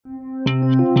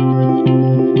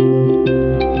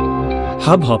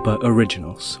Hubhopper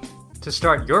Originals. To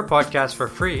start your podcast for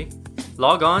free,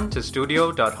 log on to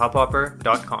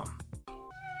studio.hubhopper.com.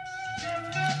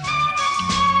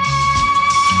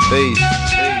 Peace.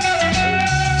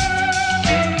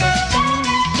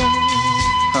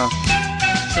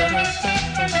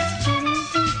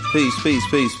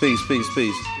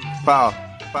 Peace. Power.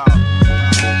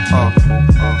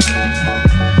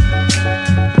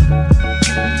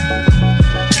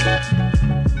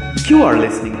 You are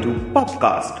listening to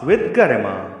Popcast with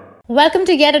Garima. Welcome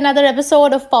to yet another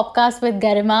episode of Popcast with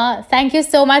Garima. Thank you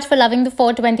so much for loving the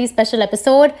 420 special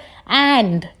episode.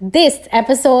 And this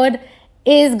episode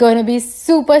is going to be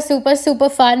super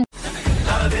fun.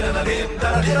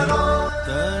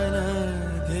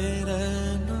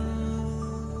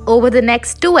 Over the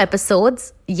next 2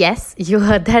 episodes, yes, you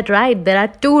heard that right, there are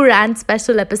 2 rant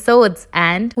special episodes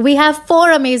and we have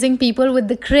 4 amazing people with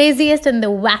the craziest and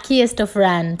the wackiest of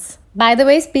rants. By the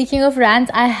way, speaking of rants,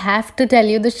 I have to tell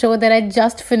you the show that I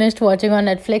just finished watching on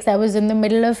Netflix. I was in the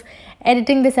middle of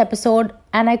editing this episode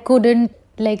and I couldn't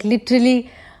literally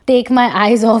take my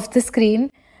eyes off the screen.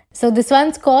 So this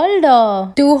one's called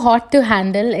Too Hot to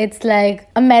Handle. It's like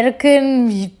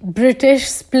American British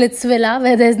Splitsvilla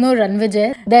where there's no Ranveer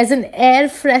Jain. There's an air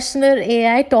freshener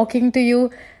AI talking to you.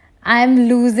 I'm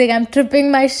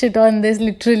tripping my shit on this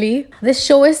literally. This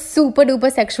show is super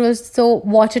duper sexual, so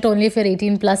watch it only if you're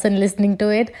 18 plus and listening to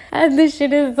it. And this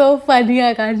shit is so funny,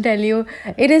 I can't tell you.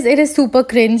 It is super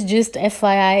cringe, just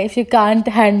FYI. If you can't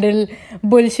handle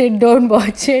bullshit, don't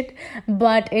watch it.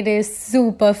 But it is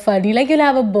super funny. You'll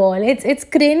have a ball. It's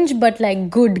cringe, but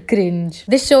good cringe.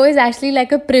 This show is actually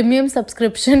like a premium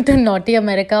subscription to Naughty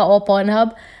America or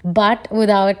Pornhub, but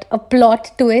without a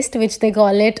plot twist, which they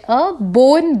call it a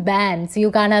bone ban, so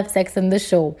you can't have sex in the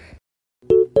show.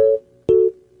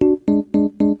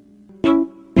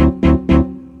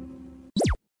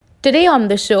 Today on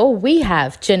the show, we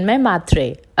have Chinmay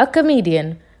Matre, a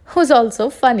comedian who's also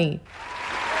funny.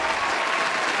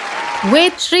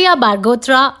 With Shriya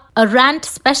Bargotra, a rant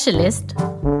specialist.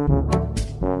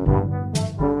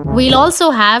 We'll also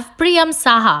have Priyam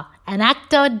Saha, an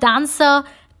actor, dancer,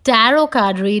 tarot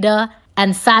card reader,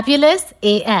 and fabulous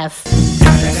AF.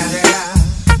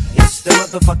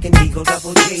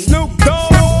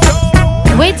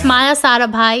 With Maya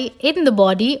Sarabhai in the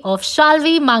body of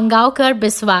Shalvi Mangaonkar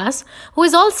Biswas, who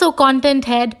is also content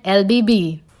head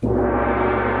LBB. So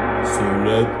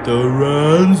let the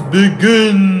rants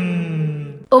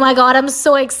begin. Oh my god, I'm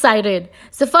so excited.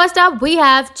 So first up, we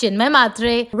have Chinmay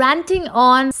Matre ranting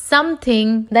on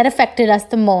something that affected us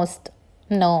the most.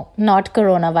 No, not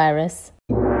coronavirus.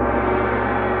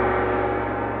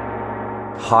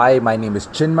 Hi, my name is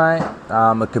Chinmay.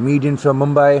 I'm a comedian from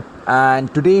Mumbai,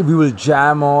 and today we will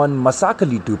jam on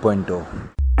Masakali 2.0.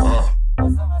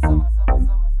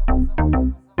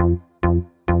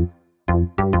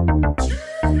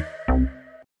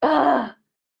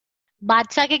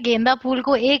 बादशाह के गेंदा फूल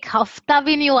को एक हफ्ता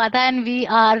भी नहीं हुआ था and we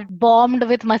are bombed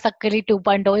with Masakali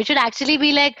 2.0. It should actually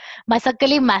be like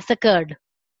Masakali massacred.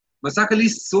 Masakali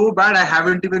is so bad I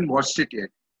haven't even watched it yet.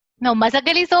 No,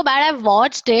 Masakali is so bad I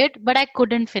watched it but I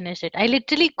couldn't finish it. I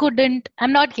literally couldn't.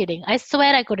 I'm not kidding. I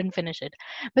swear I couldn't finish it.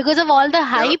 Because of all the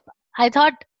hype, I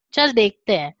thought, chal dekhte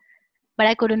hain. But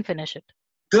I couldn't finish it.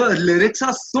 The lyrics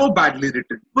are so badly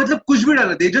written. मतलब कुछ भी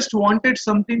डाला. They just wanted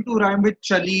something to rhyme with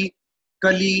chali,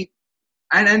 kali,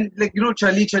 and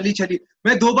chali.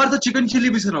 मैं 2 बार तो chicken chili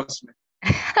भी सुना उसमें.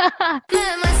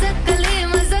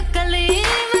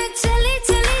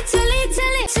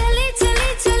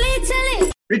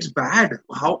 It's bad.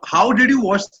 How did you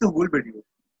watch the whole video?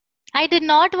 I did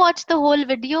not watch the whole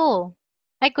video.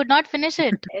 I could not finish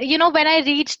it. When I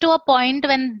reached to a point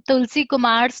when Tulsi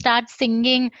Kumar starts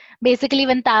singing, basically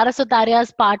when Tara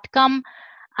Sutaria's part come,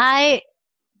 I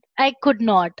could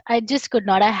not. I just could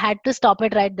not. I had to stop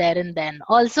it right there and then.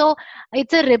 Also,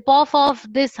 it's a rip-off of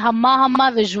this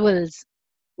Hamma visuals.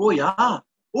 Oh yeah.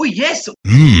 Oh yes.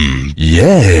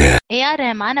 Yeah. A.R.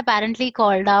 Rahman apparently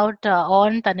called out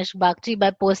on Tanishq Bagchi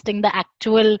by posting the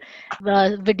actual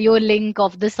video link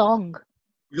of the song.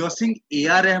 You're saying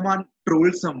A.R. Rahman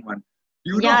trolled someone.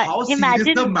 You know how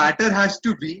serious the matter has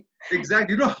to be?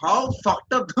 Exactly. You know how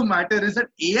fucked up the matter is that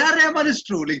A.R. Rahman is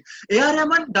trolling. A.R.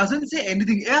 Rahman doesn't say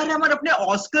anything. A.R. Rahman अपने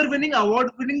Oscar winning,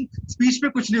 award winning speech पे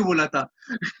कुछ नहीं बोला था.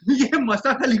 ये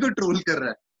मसाकली को troll कर रहा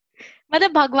है.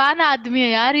 मतलब भगवान आदमी है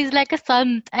यार. He's like a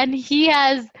sant and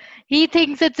he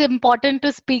thinks it's important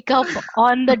to speak up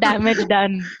on the damage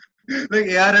done. Like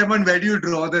A.R. Rahman, where do you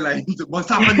draw the lines?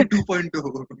 Masakali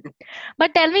 2.0.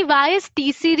 But tell me, why is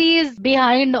T-Series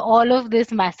behind all of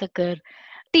this massacre?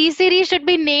 T-Series should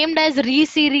be named as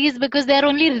Re-Series because they're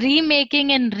only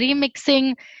remaking and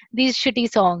remixing these shitty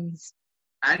songs.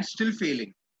 And still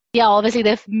failing. Yeah, obviously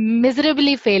they're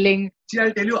miserably failing. See,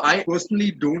 I'll tell you, I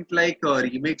personally don't like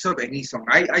remakes of any song.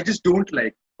 I just don't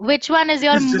like. Which one is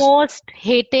your most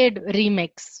hated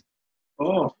remix?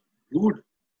 Oh, dude.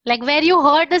 Like where you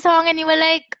heard the song and you were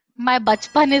like, my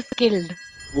bachpan is killed.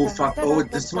 Oh fuck, oh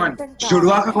this one.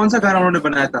 जुड़वा का कौन सा गाना उन्होंने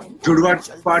बनाया था?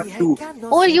 जुड़वा part 2.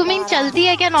 Oh, you mean चलती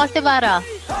है क्या 9 से 12?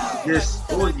 Yes,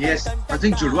 oh yes. I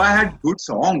think Judwa had good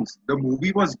songs. The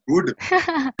movie was good.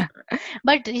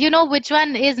 But you know which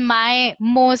one is my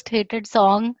most hated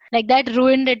song? Like that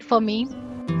ruined it for me.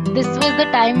 This was the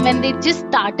time when they just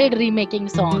started remaking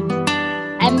songs.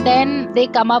 And then they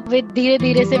come up with Dheere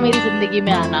Dheere Se Meri Zindagi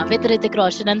Mein Aana with Hrithik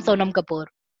Roshan and Sonam Kapoor.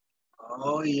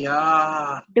 Oh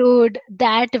yeah. Dude,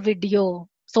 that video,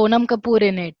 Sonam Kapoor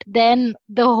in it. Then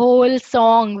the whole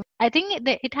song. I think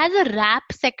it has a rap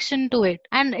section to it.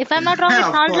 And if I'm not wrong, it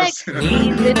sounds like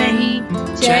Neend nahi,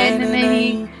 chain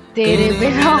nahi, tere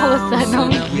bina ho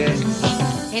sanam.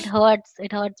 It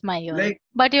hurts my ear.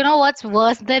 But you know what's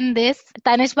worse than this?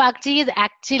 Tanish Bagchi is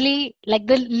actually like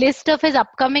the list of his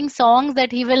upcoming songs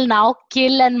that he will now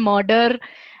kill and murder.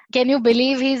 Can you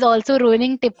believe he's also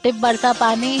ruining Tip Tip Barsa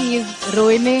Pani? He's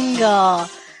ruining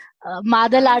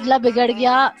Madal Adla Bigad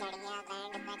Gaya.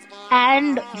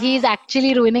 And he's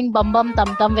actually ruining Bum Bum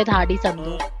Tum Tum with Hardy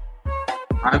Sandhu.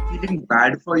 I'm feeling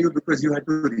bad for you because you had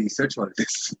to research all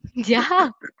this. Yeah.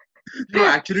 You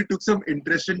actually took some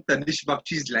interest in Tanish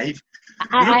Bagchi's life.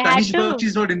 Tanish Bagchi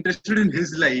is not interested in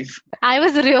his life. I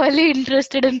was really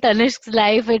interested in Tanish's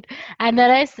life, and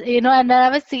then I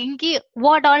was thinking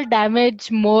what all damage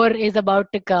more is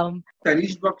about to come.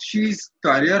 Tanish Bagchi's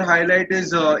career highlight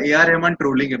is A.R. Rahman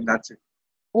trolling him. That's it.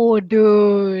 Oh,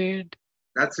 dude.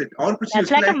 That's it.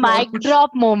 That's like a mic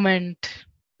drop moment.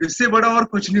 इससे बड़ा और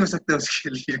कुछ नहीं हो सकता उसके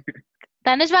लिए.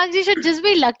 Tanish Bagchi should just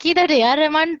be lucky that A.R.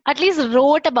 Rahman at least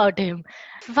wrote about him.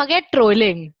 Forget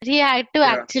trolling. He had to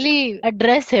actually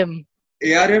address him.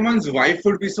 A.R. Rahman's wife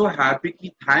would be so happy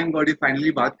कि thank God he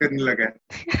finally बात करने लगा है.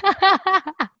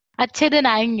 अच्छे दिन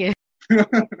आएंगे.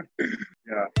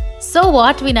 Yeah. So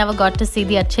what? We never got to see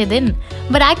the Achhe Din.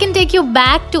 But I can take you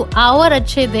back to our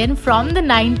Achhe Din from the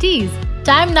 90s.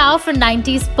 Time now for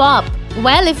 90s pop.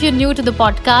 Well, if you're new to the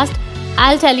podcast,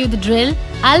 I'll tell you the drill.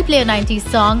 I'll play a 90s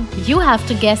song, you have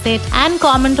to guess it and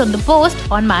comment on the post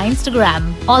on my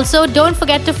Instagram. Also, don't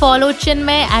forget to follow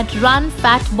Chinmay at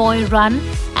RunFatBoyRun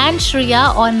and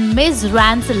Shreya on Ms.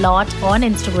 Rants a Lot on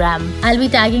Instagram. I'll be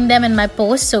tagging them in my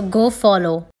post, so go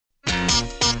follow.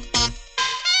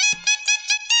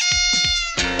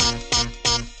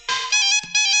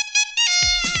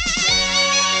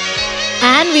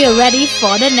 And we are ready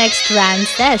for the next rant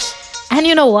sesh. And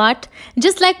you know what?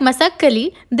 Just like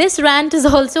Masakkali, this rant is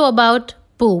also about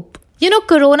poop. You know,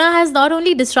 Corona has not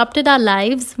only disrupted our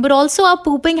lives, but also our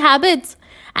pooping habits.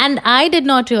 And I did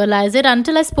not realize it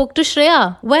until I spoke to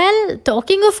Shreya. Well,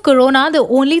 talking of Corona, the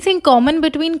only thing common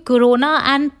between Corona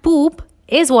and poop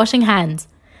is washing hands.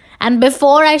 And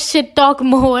before I shit talk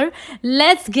more,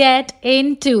 let's get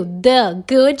into the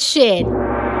good shit.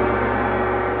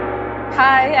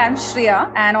 Hi, I'm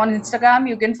Shreya, and on Instagram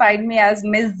you can find me as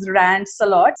Ms. Rants a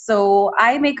Lot. So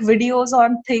I make videos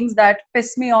on things that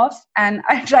piss me off and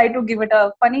I try to give it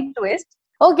a funny twist.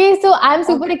 Okay, so I'm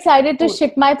super excited to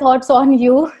shit my thoughts on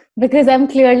you because I'm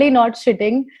clearly not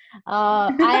shitting.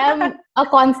 I am a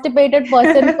constipated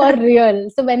person for real.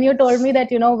 So when you told me that,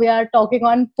 we are talking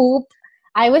on poop,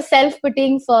 I was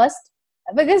self-pitying first.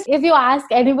 Because if you ask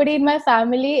anybody in my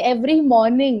family, every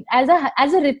morning, as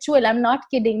a ritual, I'm not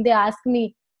kidding, they ask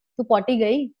me, "Tu potty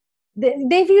gayi?"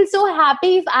 They feel so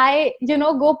happy if I,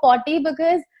 go potty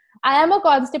because I am a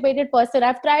constipated person.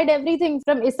 I've tried everything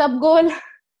from Isabgol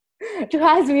to,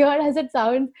 as weird as it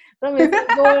sounds, from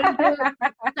Isabgol to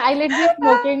silently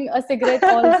smoking a cigarette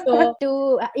also,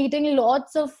 to eating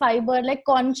lots of fiber, like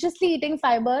consciously eating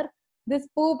fiber. This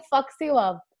poop fucks you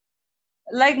up.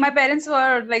 Like my parents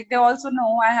were like, they also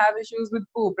know I have issues with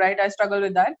poop, right? I struggle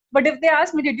with that. But if they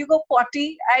ask me, did you go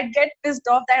potty? I'd get pissed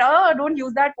off that, don't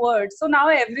use that word. So now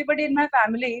everybody in my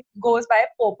family goes by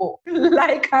popo,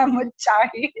 like I'm a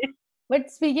child. But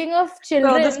speaking of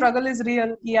children... So the struggle is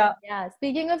real, yeah. Yeah,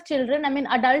 speaking of children,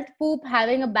 adult poop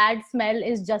having a bad smell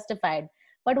is justified.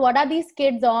 But what are these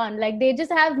kids on? Like they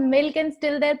just have milk and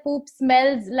still their poop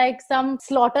smells like some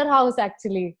slaughterhouse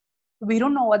actually. We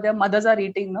don't know what their mothers are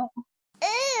eating, no?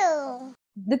 Ew.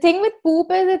 The thing with poop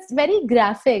is it's very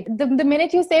graphic. The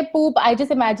minute you say poop, I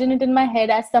just imagine it in my head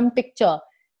as some picture.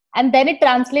 And then it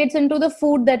translates into the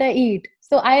food that I eat.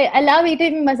 So I love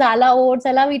eating masala oats.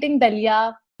 I love eating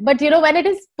dalia. But you know, when it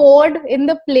is poured in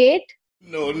the plate,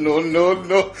 No.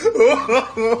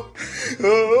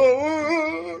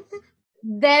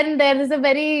 then there is a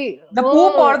very... The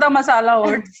poop or the masala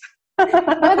words. No,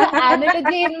 the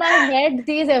analogy in my head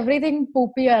sees everything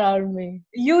poopy around me.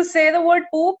 You say the word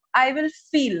poop, I will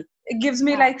feel. It gives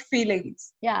me like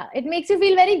feelings. Yeah, it makes you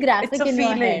feel very graphic It's a in your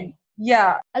head. feeling.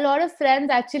 Yeah. A lot of friends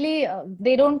actually,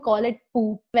 they don't call it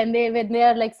poop. When they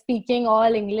are like speaking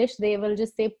all English, they will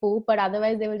just say poop, but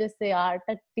otherwise they will just say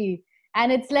tatti.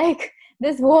 And it's like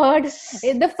this word,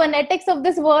 the phonetics of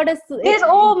this word is...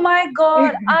 Oh my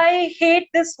God, I hate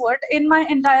this word. In my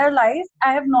entire life,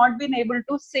 I have not been able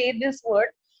to say this word.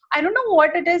 I don't know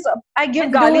what it is. I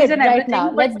give galis and everything,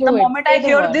 now. but the moment I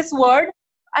hear this word,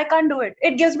 I can't do it.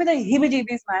 It gives me the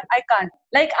heebie-jeebies, man. I can't.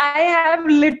 Like, I have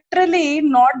literally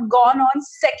not gone on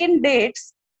second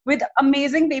dates with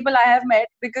amazing people I have met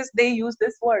because they use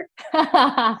this word. Yeah,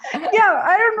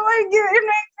 I don't know. It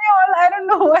makes me all, I don't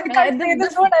know. I can't say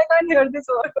this word. I can't hear this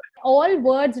word. All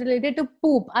words related to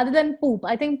poop, other than poop.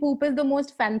 I think poop is the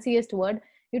most fanciest word.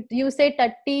 You say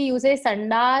tatti, you say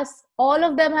sandas. All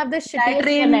of them have the shittiest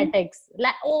phonetics.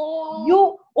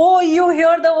 You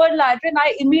hear the word latrine,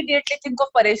 I immediately think of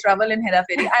Paresh Rawal in Hera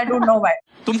Fairy. I don't know why.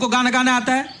 तुमको गाना गाना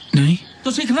आता है? नहीं.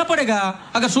 तो सीखना पड़ेगा.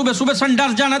 अगर सुबह सुबह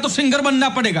संडास जाना है तो सिंगर बनना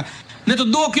पड़ेगा. नहीं तो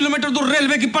 2 किलोमीटर दूर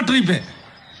रेलवे की पटरी पे.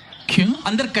 क्यों?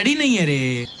 अंदर कड़ी नहीं है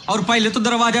रे. और पहले तो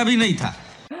दरवाजा भी नहीं था.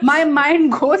 My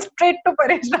mind goes straight to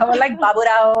Paresh Rawal, like Babu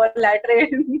Rao,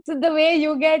 latrine. So the way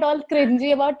you get all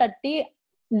cringy about tatti,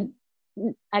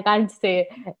 I can't say.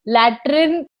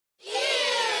 Latrine.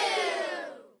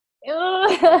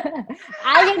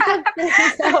 I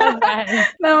get so bad.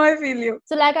 Now I feel you.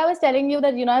 So like I was telling you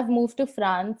that, I've moved to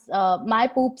France. My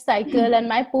poop cycle and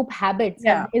my poop habits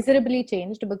have miserably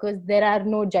changed because there are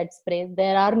no jet sprays.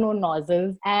 There are no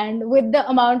nozzles. And with the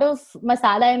amount of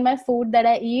masala in my food that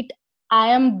I eat, I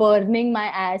am burning my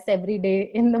ass every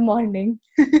day in the morning.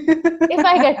 If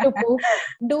I get to poop,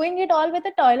 doing it all with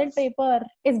a toilet paper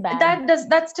is bad.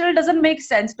 That still doesn't make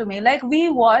sense to me. Like, we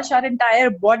wash our entire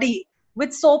body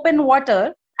with soap and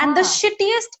water, and the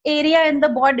shittiest area in the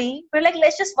body, we're like,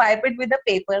 let's just wipe it with a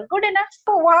paper. Good enough.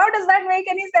 So how does that make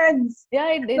any sense? Yeah,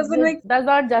 it does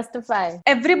not justify.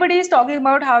 Everybody is talking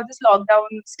about how this lockdown,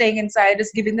 staying inside,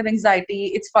 is giving them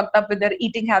anxiety. It's fucked up with their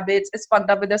eating habits. It's fucked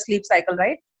up with their sleep cycle,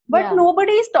 right? But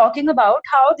nobody is talking about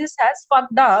how this has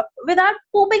fucked up with our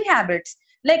pooping habits.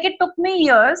 Like, it took me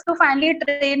years to finally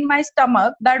train my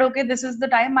stomach that, okay, this is the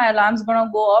time my alarm's gonna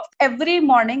go off. Every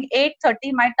morning,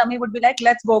 8:30, my tummy would be like,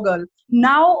 let's go, girl.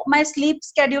 Now, my sleep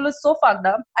schedule is so fucked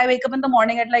up. I wake up in the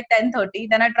morning at like 10:30.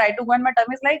 Then I try to go and my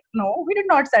tummy is like, no, we did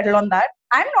not settle on that.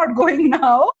 I'm not going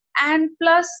now. And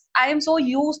plus, I am so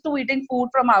used to eating food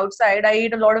from outside. I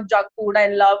eat a lot of junk food. I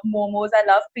love momos. I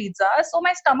love pizza. So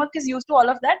my stomach is used to all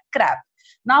of that crap.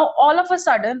 Now, all of a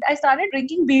sudden, I started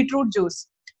drinking beetroot juice.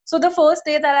 So the first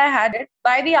day that I had it,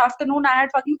 by the afternoon, I had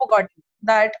fucking forgotten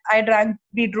that I drank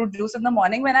beetroot juice in the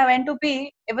morning. When I went to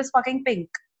pee, it was fucking pink.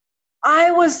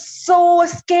 I was so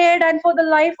scared, and for the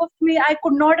life of me, I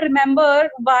could not remember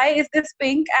why is this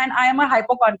pink, and I am a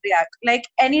hypochondriac. Like,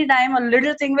 anytime a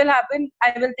little thing will happen,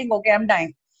 I will think, okay, I'm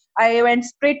dying. I went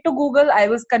straight to Google. I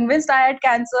was convinced I had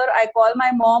cancer. I called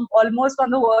my mom, almost on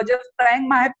the verge of crying.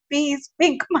 My pee is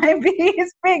pink. My pee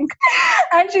is pink.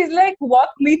 And she's like, walk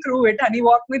me through it, honey.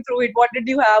 Walk me through it. What did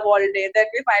you have all day? Then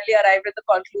we finally arrived at the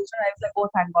conclusion. I was like, oh,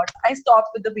 thank God. I stopped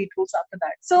with the beetroots after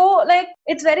that. So, like,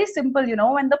 it's very simple,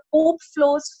 when the poop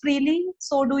flows freely,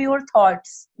 so do your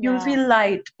thoughts. You'll feel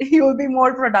light. You'll be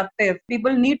more productive.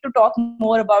 People need to talk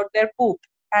more about their poop.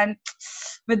 And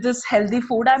with this healthy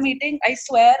food I'm eating, I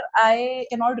swear I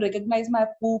cannot recognize my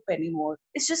poop anymore.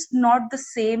 It's just not the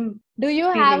same. Do you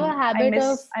feeling. have a habit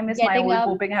I miss my old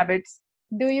pooping habits.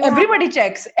 Do you? Everybody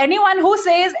checks. Anyone who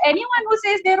says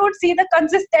they don't see the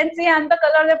consistency and the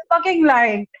color, they're fucking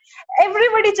lying.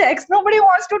 Everybody checks. Nobody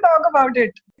wants to talk about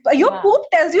it. Your poop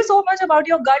tells you so much about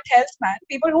your gut health, man.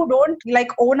 People who don't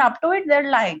own up to it, they're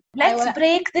lying. Let's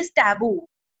break this taboo.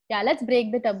 Yeah, let's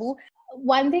break the taboo.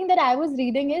 One thing that I was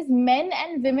reading is men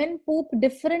and women poop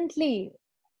differently.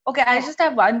 Okay, I just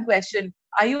have one question.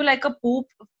 Are you like a poop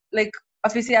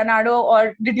aficionado,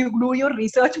 or did you do your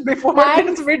research before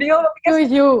this video? To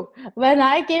you, when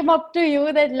I came up to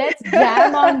you that let's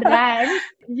jam on rant,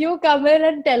 you come in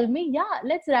and tell me,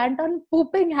 let's rant on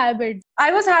pooping habits.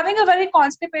 I was having a very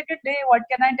constipated day. What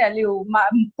can I tell you? My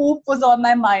poop was on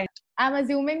my mind. I'm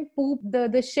assuming poop,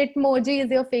 the shit emoji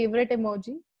is your favorite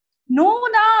emoji. No,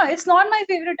 it's not my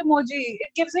favorite emoji. It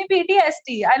gives me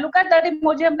PTSD. I look at that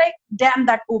emoji, I'm like, damn,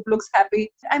 that poop looks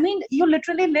happy. I mean, you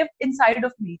literally live inside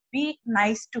of me. Be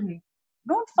nice to me.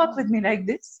 Don't fuck with me like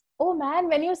this. Oh man,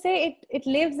 when you say it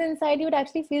lives inside you, it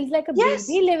actually feels like a Yes.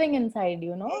 baby living inside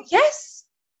you, no? Yes.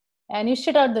 And you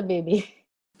shit out the baby.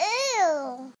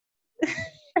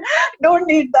 Don't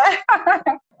need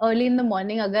that. Early in the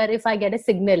morning, if I get a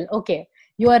signal, okay,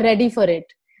 you are ready for it.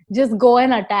 Just go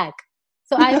and attack.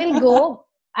 So I will go,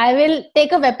 I will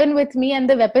take a weapon with me, and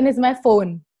the weapon is my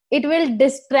phone. It will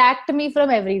distract me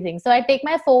from everything. So I take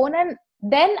my phone, and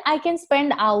then I can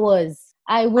spend hours.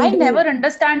 I never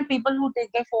understand people who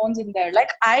take their phones in there.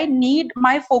 Like, I need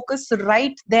my focus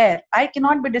right there. I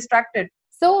cannot be distracted.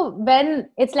 So when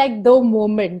it's like the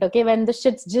moment, okay, when the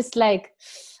shit's just like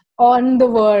on the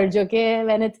verge, okay,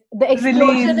 when it's the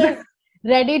explosion Release. is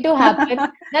ready to happen,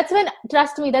 that's when,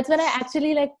 trust me, that's when I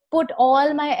actually like put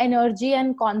all my energy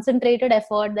and concentrated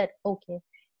effort that, okay,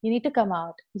 you need to come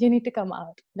out,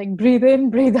 like breathe in,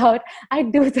 breathe out. I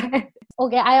do that.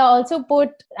 Okay, I also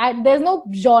there's no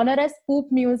genre as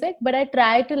poop music, but I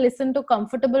try to listen to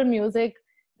comfortable music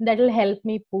that will help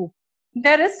me poop.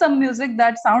 There is some music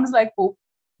that sounds like poop.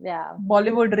 Yeah.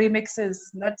 Bollywood remixes.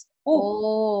 That's poop.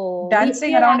 Oh,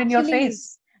 Dancing around in your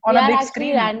face on a big screen.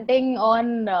 We are actually ranting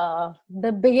on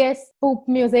the biggest poop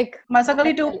music.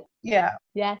 Masakali too. Yeah.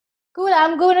 Yeah. Cool.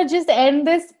 I'm going to just end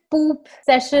this poop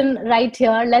session right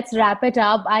here. Let's wrap it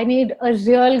up. I need a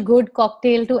real good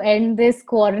cocktail to end this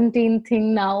quarantine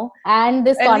thing now and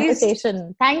this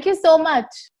conversation. Thank you so much.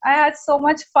 I had so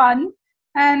much fun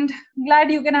and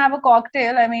glad you can have a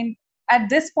cocktail. I mean, at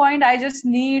this point, I just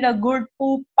need a good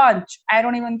poop punch. I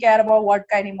don't even care about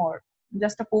vodka anymore.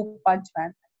 Just a poop punch,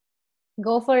 man.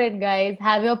 Go for it, guys.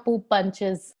 Have your poop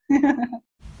punches.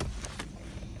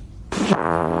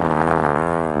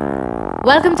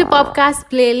 Welcome to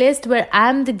Popcast Playlist, where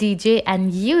I'm the DJ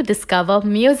and you discover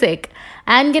music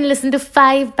and can listen to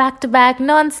 5 back-to-back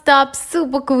non-stop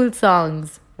super cool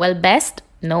songs. Well, best,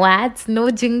 no ads,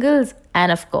 no jingles,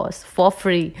 and of course, for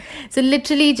free. So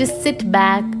literally just sit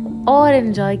back और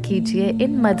enjoy कीजिए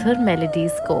इन मधुर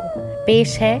melodies को.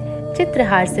 पेश है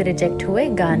चित्रहार से reject हुए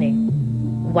गाने.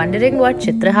 Wondering what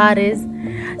Chitrahar is?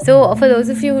 So for those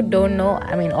of you who don't know,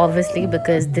 I mean obviously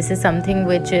because this is something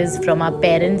which is from our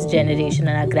parents' generation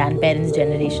and our grandparents'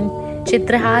 generation.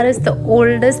 Chitrahar is the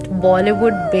oldest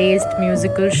Bollywood-based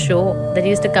musical show that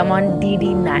used to come on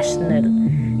DD National.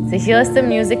 So here's some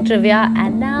music trivia,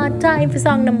 and now time for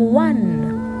song number 1.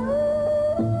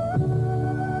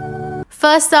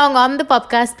 First song on the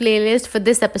Popcast playlist for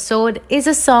this episode is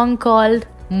a song called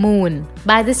Moon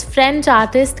by this French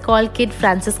artist called Kid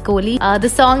Francescoli. The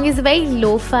song is very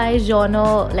lo-fi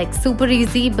genre, like super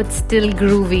easy but still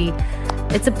groovy.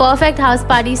 It's a perfect house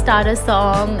party starter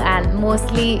song and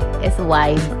mostly it's a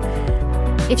vibe.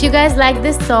 If you guys like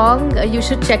this song, you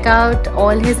should check out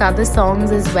all his other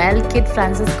songs as well. Kid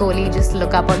Francescoli, just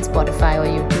look up on Spotify or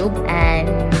YouTube and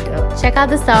check out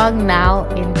the song now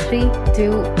in 3,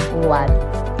 2, 1.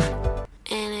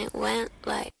 And it went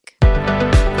like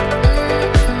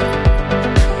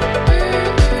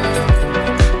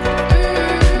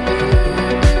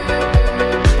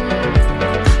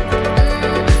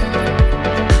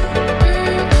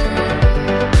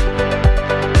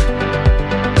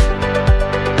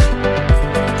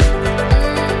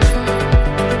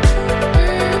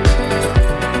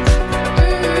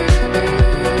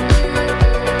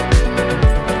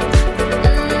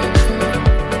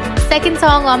Second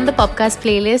song on the Popcast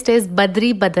playlist is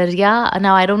Badri Badariya.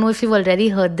 Now, I don't know if you've already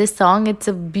heard this song. It's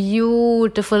a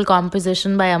beautiful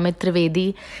composition by Amit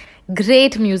Trivedi.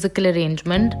 Great musical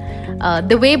arrangement.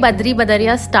 The way Badri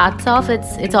Badariya starts off,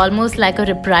 it's almost like a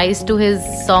reprise to his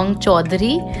song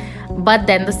Chaudhary. But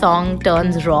then the song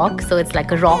turns rock. So it's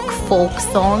like a rock folk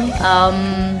song.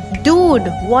 Dude,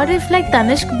 what if like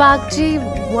Tanishq Bagchi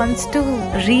wants to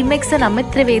remix an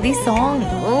Amit Trivedi song?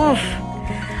 Oof.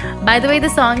 By the way, the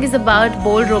song is about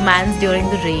bold romance during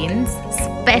the rains.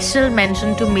 Special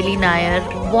mention to Millie Nair.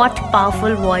 What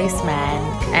powerful voice, man.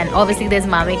 And obviously there's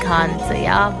Mami Khan. So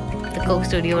yeah, the Coke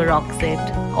Studio rocks it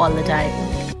all the time.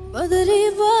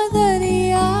 Badri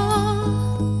Badariya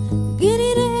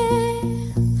Giri re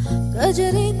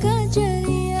Gajari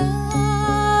Gajariya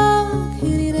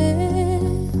Giri re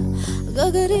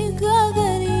Gagari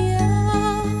Gagariya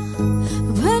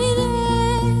Bhari re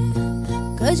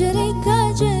Gajari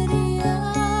Gajariya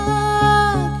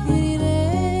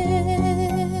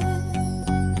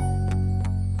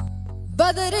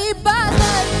Badari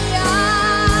Badariya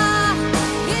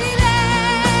Giri re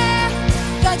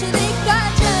Gajari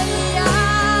Gajariya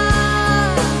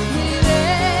Giri re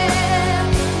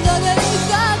Gagari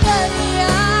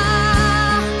Gagariya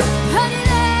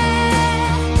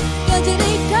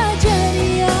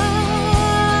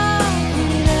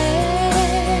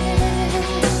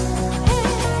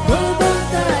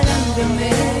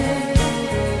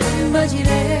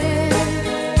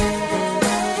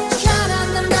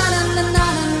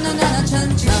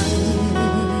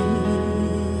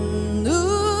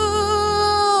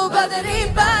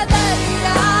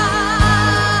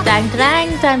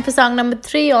time for song number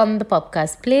 3 on the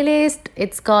podcast playlist.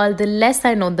 It's called The Less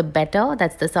I Know The Better.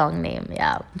 That's the song name,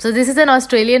 yeah. So this is an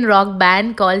Australian rock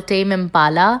band called Tame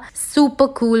Impala. Super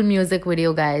cool music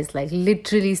video, guys. Like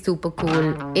literally super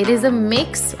cool. It is a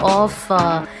mix of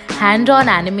hand-on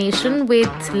animation with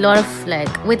a lot of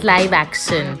with live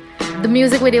action. The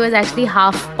music video is actually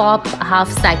half pop, half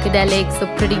psychedelic. So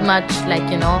pretty much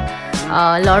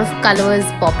a lot of colors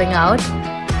popping out.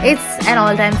 It's an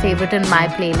all-time favorite in my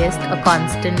playlist, a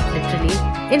constant literally.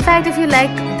 In fact, if you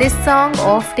like this song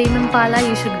of Tame Impala,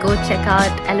 you should go check out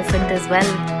Elephant as well.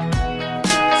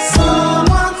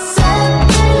 Someone said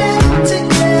we lived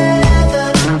together.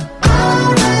 I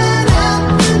ran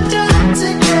out the door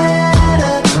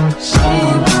together. She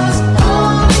was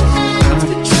holding hands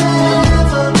with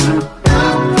Trevor.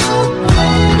 Not the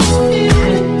greatest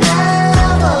feeling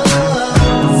ever.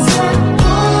 Said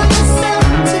pull yourself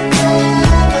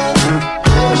together.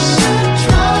 You should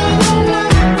try to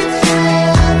learn with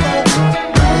Trevor.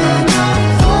 When I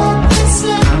hold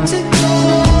myself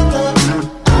together,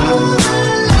 all the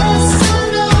less I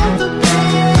know the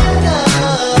better.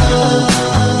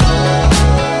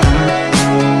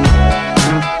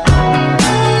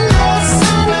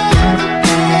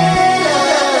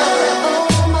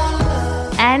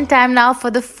 And time now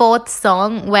for the fourth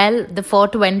song. Well, the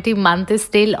 420 month is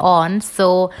still on.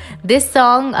 So this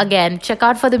song, again, check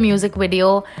out for the music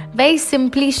video. Very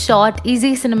simply shot,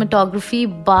 easy cinematography,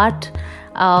 but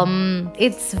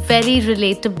it's very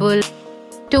relatable.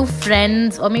 Two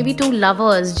friends or maybe two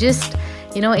lovers just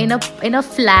in a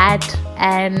flat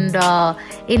and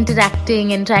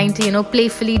interacting and trying to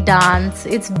playfully dance.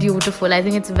 It's beautiful. I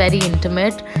think it's very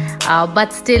intimate,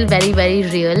 but still very, very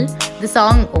real. The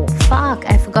song, oh fuck,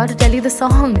 I forgot to tell you the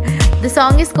song. The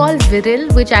song is called Viril,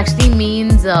 which actually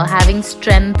means having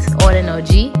strength or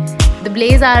energy. The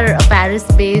Blaze are a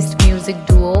Paris-based music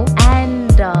duo, and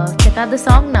check out the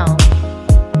song now.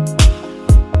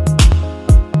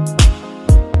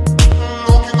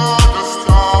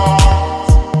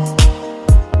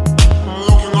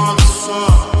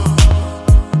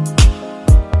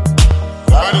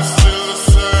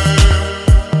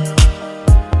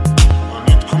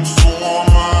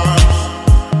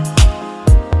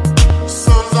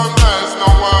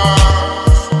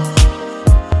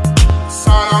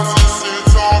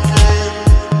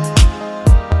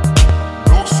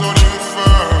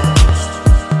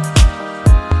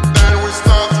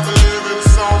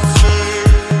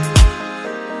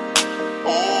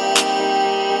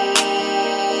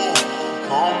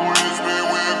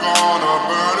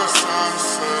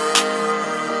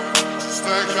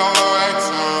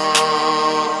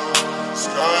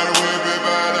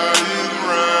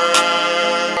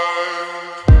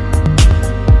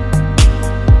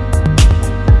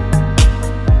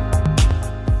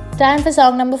 Time for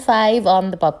song number 5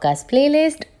 on the podcast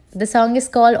playlist. The song is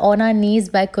called On Our Knees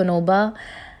by Konoba.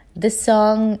 This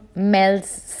song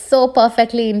melts so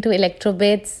perfectly into electro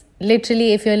bits.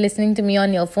 Literally, if you're listening to me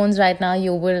on your phones right now,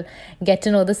 you will get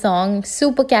to know the song.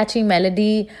 Super catchy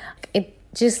melody. It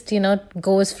just,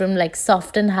 goes from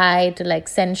soft and high to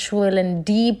sensual and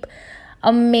deep.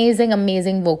 Amazing,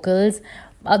 amazing vocals.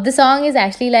 The song is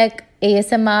actually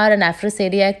ASMR and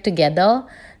Afrosadia together.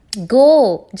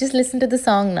 Go, just listen to the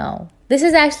song now. This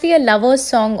is actually a lover's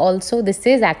song also. This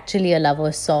is actually a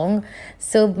lover's song.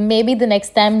 So maybe the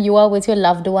next time you are with your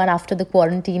loved one after the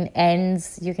quarantine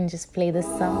ends, you can just play this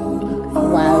song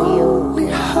while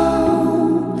you...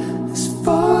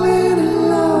 Falling in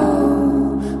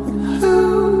love with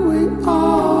who we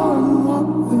are and what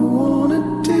we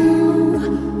wanna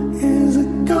do. Is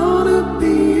it gonna be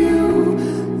you?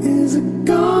 Is it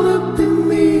gonna be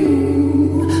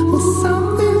me? Well,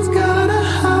 something's gotta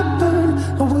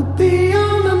happen or we'll be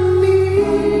on our knees.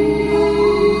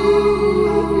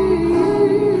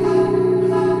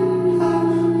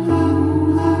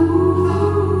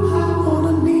 On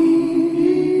our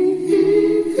knees.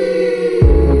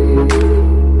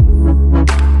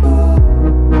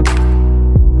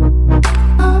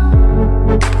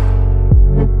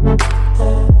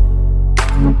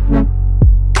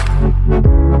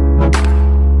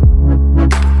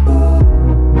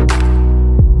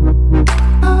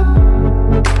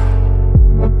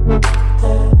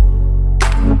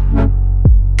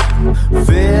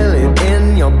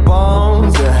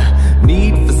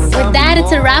 With that,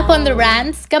 it's a wrap on the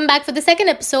rants. Come back for the second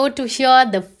episode to hear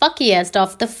the fuckiest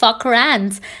of the fuck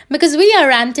rants, because we are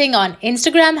ranting on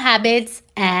Instagram habits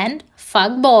and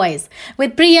fuck boys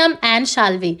with Priyam and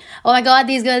Shalvi. Oh my god,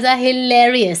 these girls are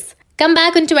hilarious. Come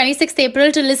back on 26th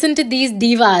April to listen to these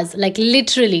divas,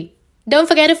 literally. Don't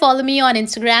forget to follow me on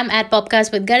Instagram at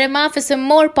Popcast with Garima for some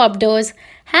more pop dose.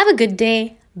 Have a good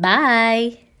day.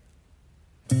 Bye.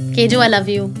 Kejo, I love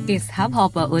you. इस hub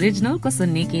hopper original को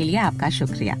सुनने के लिए आपका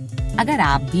शुक्रिया। अगर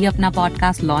आप भी अपना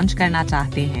पॉडकास्ट लॉन्च करना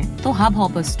चाहते हैं तो हब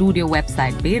हॉपर स्टूडियो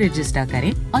वेबसाइट पे रजिस्टर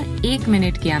करें और 1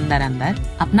 मिनट के अंदर अंदर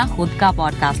अपना खुद का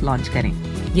पॉडकास्ट लॉन्च करें।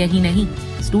 यही नहीं,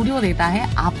 स्टूडियो देता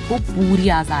है आपको पूरी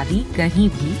आजादी कहीं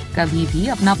भी कभी भी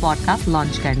अपना पॉडकास्ट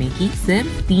लॉन्च करने की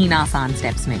सिर्फ 3 आसान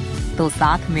स्टेप्स में। तो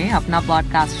साथ में अपना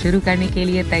पॉडकास्ट शुरू करने के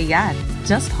लिए तैयार?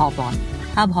 Just hop on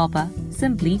Hubhopper,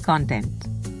 simply content.